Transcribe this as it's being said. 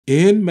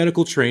In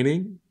medical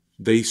training,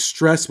 they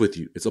stress with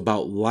you. It's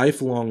about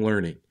lifelong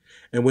learning.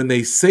 And when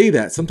they say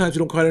that, sometimes we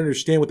don't quite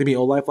understand what they mean.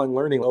 Oh, lifelong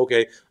learning.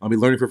 Okay, I'll be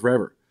learning for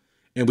forever.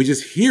 And we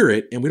just hear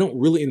it and we don't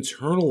really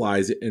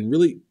internalize it and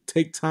really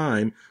take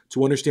time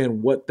to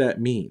understand what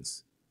that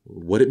means.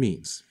 What it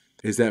means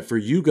is that for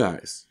you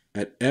guys,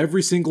 at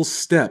every single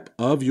step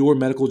of your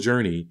medical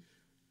journey,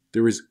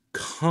 there is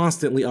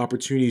constantly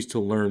opportunities to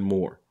learn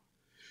more.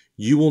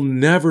 You will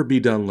never be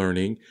done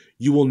learning.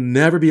 You will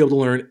never be able to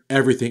learn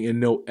everything and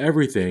know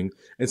everything.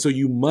 And so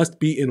you must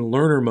be in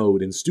learner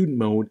mode and student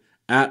mode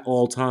at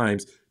all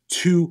times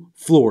to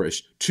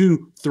flourish,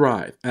 to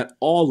thrive at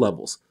all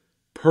levels.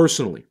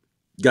 Personally,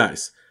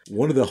 guys,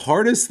 one of the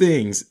hardest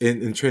things in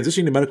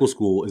transitioning to medical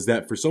school is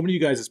that for so many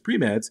of you guys as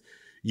pre-meds,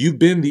 you've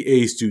been the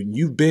A student.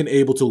 You've been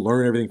able to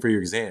learn everything for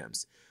your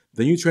exams.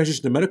 Then you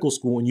transition to medical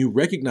school and you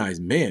recognize,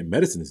 man,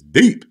 medicine is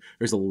deep.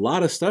 There's a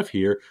lot of stuff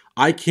here.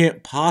 I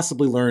can't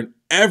possibly learn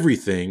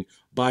everything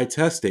by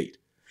test date.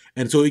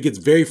 And so it gets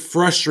very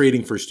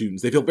frustrating for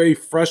students. They feel very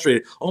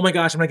frustrated. Oh my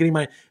gosh, I'm not getting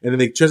my, and then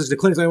they transition to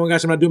clinics. Oh my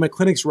gosh, I'm not doing my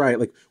clinics right.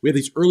 Like we have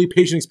these early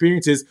patient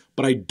experiences,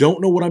 but I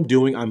don't know what I'm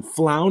doing. I'm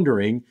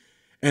floundering.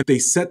 And they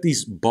set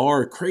these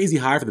bar crazy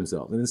high for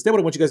themselves. And instead, what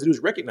I want you guys to do is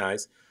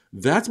recognize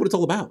that's what it's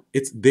all about.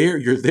 It's there.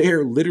 You're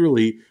there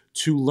literally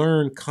to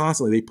learn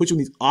constantly. They put you in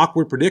these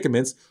awkward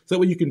predicaments so that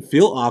way you can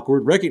feel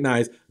awkward,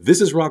 recognize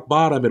this is rock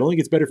bottom. It only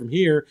gets better from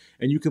here,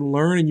 and you can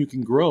learn and you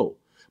can grow.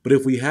 But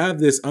if we have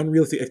this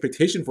unrealistic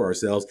expectation for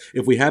ourselves,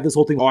 if we have this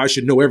whole thing, oh, I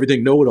should know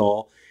everything, know it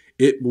all,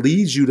 it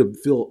leads you to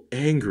feel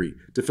angry,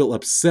 to feel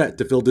upset,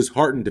 to feel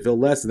disheartened, to feel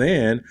less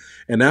than.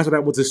 And that's what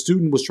happened. The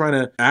student was trying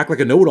to act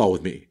like a know-it-all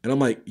with me. And I'm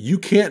like, you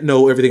can't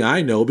know everything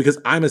I know because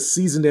I'm a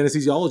seasoned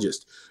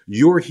anesthesiologist.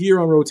 You're here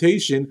on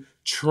rotation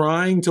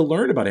trying to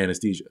learn about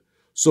anesthesia.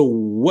 So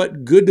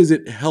what good does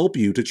it help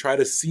you to try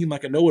to seem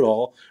like a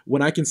know-it-all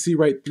when I can see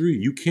right through you?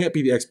 You can't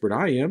be the expert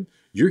I am.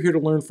 You're here to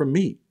learn from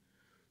me.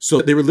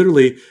 So they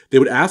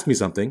would ask me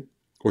something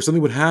or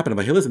something would happen. I'm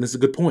like, hey, listen, this is a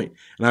good point.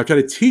 And I would try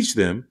to teach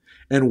them.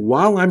 And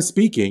while I'm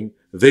speaking,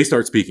 they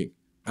start speaking.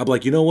 I'm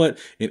like, you know what?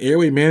 In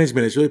airway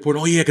management, it's really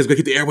important. Oh yeah, because we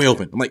gotta keep the airway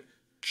open. I'm like,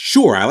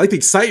 sure, I like the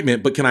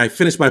excitement, but can I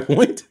finish my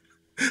point?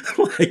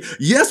 Like,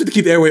 yes, we have to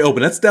keep the airway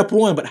open. That's step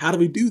one, but how do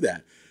we do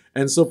that?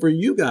 And so for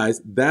you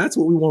guys, that's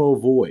what we want to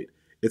avoid.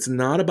 It's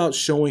not about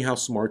showing how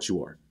smart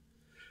you are.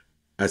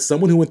 As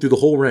someone who went through the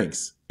whole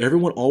ranks,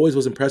 everyone always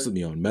was impressed with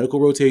me on medical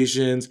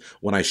rotations.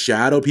 When I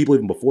shadowed people,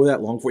 even before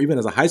that, long before, even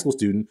as a high school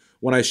student,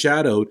 when I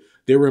shadowed,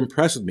 they were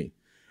impressed with me.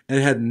 And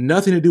it had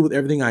nothing to do with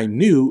everything I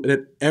knew. It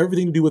had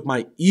everything to do with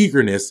my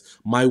eagerness,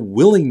 my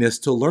willingness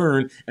to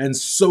learn and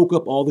soak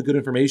up all the good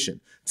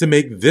information to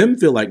make them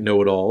feel like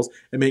know-it-alls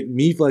and make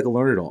me feel like a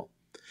learn-it-all.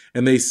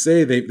 And they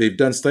say they've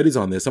done studies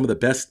on this. Some of the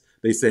best,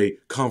 they say,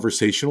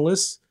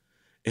 conversationalists.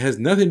 It has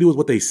nothing to do with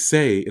what they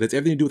say. It has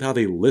everything to do with how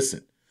they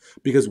listen.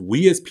 Because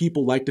we as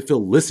people like to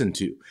feel listened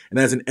to. And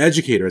as an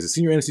educator, as a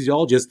senior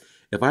anesthesiologist,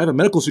 if I have a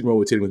medical student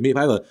rotating with me, if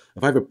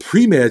I have a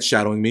pre-med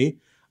shadowing me,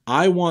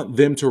 I want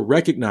them to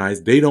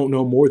recognize they don't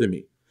know more than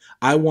me.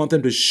 I want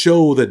them to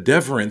show the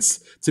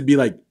deference to be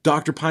like,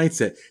 Dr.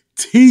 Pinesett,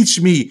 teach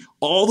me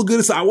all the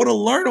good stuff. I want to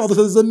learn all this.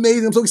 This is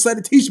amazing. I'm so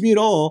excited. Teach me it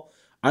all.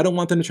 I don't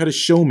want them to try to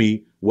show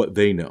me what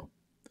they know.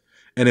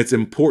 And it's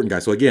important,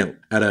 guys. So again,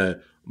 at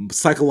a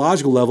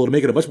psychological level, to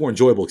make it a much more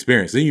enjoyable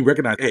experience. Then you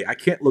recognize, hey, I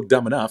can't look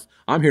dumb enough.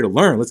 I'm here to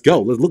learn. Let's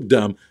go. Let's look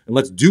dumb and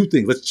let's do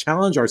things. Let's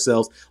challenge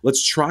ourselves.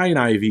 Let's try an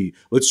IV.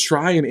 Let's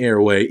try an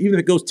airway. Even if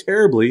it goes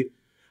terribly,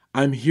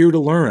 I'm here to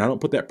learn. I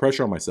don't put that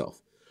pressure on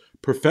myself.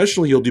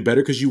 Professionally, you'll do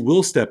better because you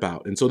will step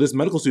out. And so this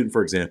medical student,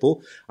 for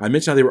example, I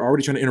mentioned how they were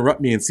already trying to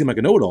interrupt me and seem like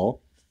a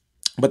know-it-all.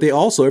 But they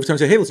also, every time I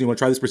say, hey, listen, you want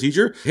to try this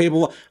procedure? Hey,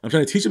 blah, blah. I'm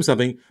trying to teach them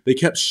something. They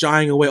kept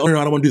shying away. Oh, no,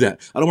 I don't want to do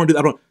that. I don't want to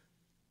do that.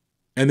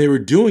 And they were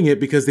doing it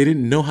because they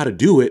didn't know how to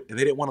do it and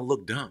they didn't want to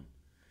look dumb.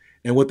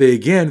 And what they,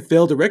 again,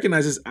 failed to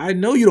recognize is, I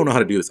know you don't know how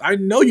to do this. I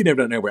know you've never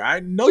done an airway. I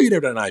know you've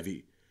never done an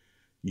IV.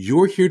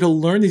 You're here to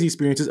learn these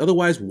experiences.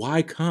 Otherwise,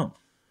 why come?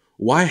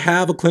 Why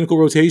have a clinical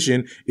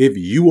rotation if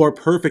you are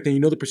perfect and you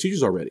know the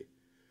procedures already?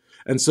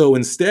 And so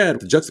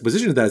instead, the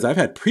juxtaposition of that is I've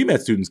had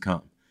pre-med students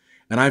come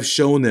and I've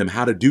shown them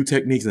how to do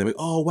techniques and they're like,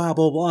 oh, wow,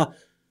 blah, blah.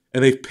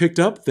 And they've picked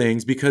up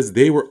things because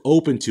they were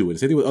open to it.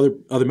 Same thing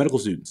with other medical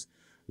students.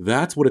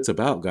 That's what it's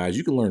about, guys.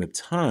 You can learn a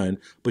ton,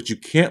 but you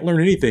can't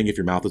learn anything if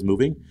your mouth is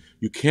moving.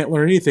 You can't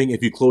learn anything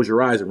if you close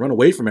your eyes and run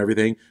away from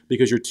everything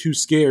because you're too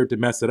scared to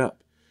mess it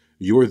up.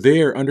 You're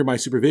there under my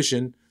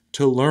supervision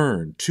to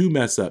learn, to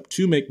mess up,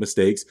 to make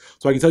mistakes.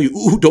 So I can tell you,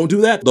 ooh, don't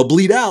do that. They'll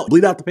bleed out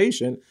the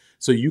patient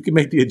so you can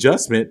make the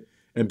adjustment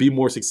and be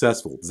more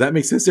successful. Does that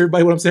make sense to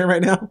everybody what I'm saying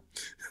right now?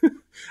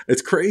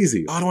 It's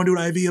crazy. Oh, I don't want to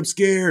do an IV. I'm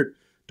scared.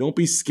 Don't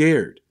be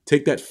scared.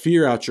 Take that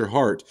fear out your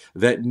heart,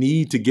 that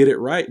need to get it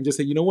right, and just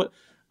say, you know what?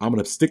 I'm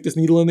going to stick this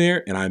needle in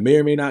there and I may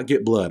or may not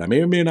get blood. I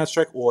may or may not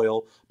strike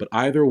oil, but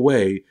either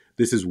way,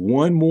 this is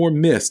one more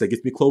miss that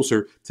gets me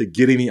closer to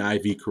getting the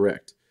IV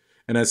correct.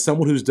 And as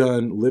someone who's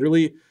done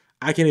literally,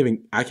 I can't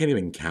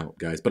even count,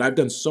 guys, but I've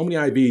done so many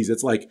IVs.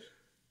 It's like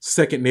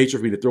second nature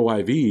for me to throw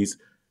IVs.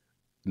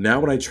 Now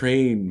when I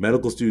train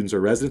medical students or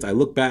residents, I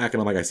look back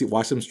and I'm like,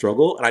 watch them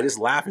struggle, and I just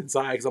laugh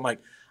inside because I'm like,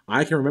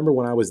 I can remember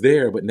when I was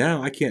there, but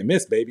now I can't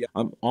miss, baby.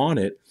 I'm on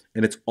it,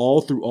 and it's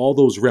all through all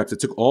those reps. It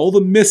took all the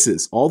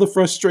misses, all the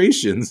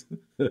frustrations,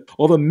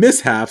 all the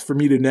mishaps for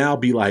me to now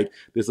be like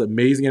this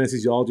amazing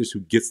anesthesiologist who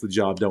gets the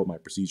job done with my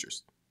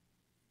procedures.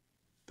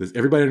 Does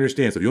everybody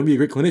understand? So if you want to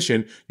be a great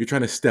clinician, you're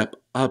trying to step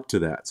up to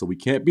that. So we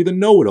can't be the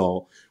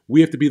know-it-all. We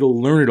have to be the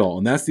learn-it-all.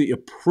 And that's the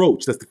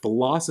approach, that's the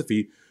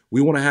philosophy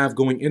we want to have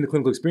going into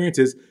clinical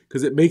experiences,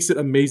 because it makes it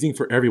amazing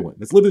for everyone.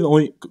 That's literally the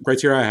only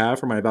criteria I have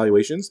for my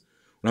evaluations.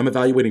 When I'm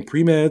evaluating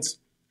pre-meds,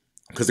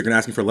 because they're going to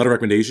ask me for a letter of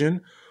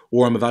recommendation,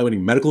 or I'm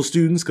evaluating medical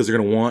students because they're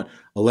going to want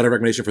a letter of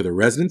recommendation for their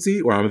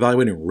residency, or I'm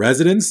evaluating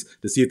residents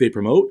to see if they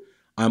promote,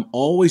 I'm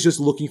always just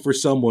looking for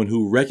someone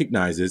who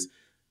recognizes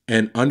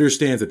and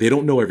understands that they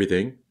don't know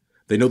everything.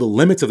 They know the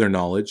limits of their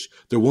knowledge.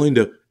 They're willing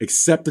to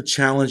accept the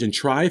challenge and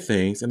try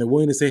things. And they're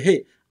willing to say,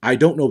 hey, I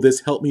don't know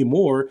this, help me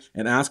more,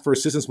 and ask for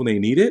assistance when they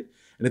need it.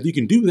 And if you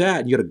can do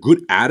that and you got a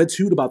good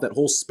attitude about that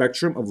whole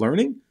spectrum of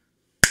learning,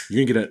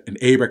 you're going to get an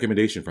A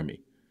recommendation from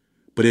me.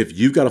 But if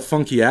you've got a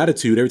funky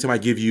attitude every time I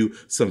give you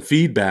some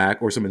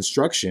feedback or some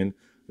instruction,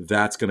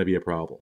 that's going to be a problem.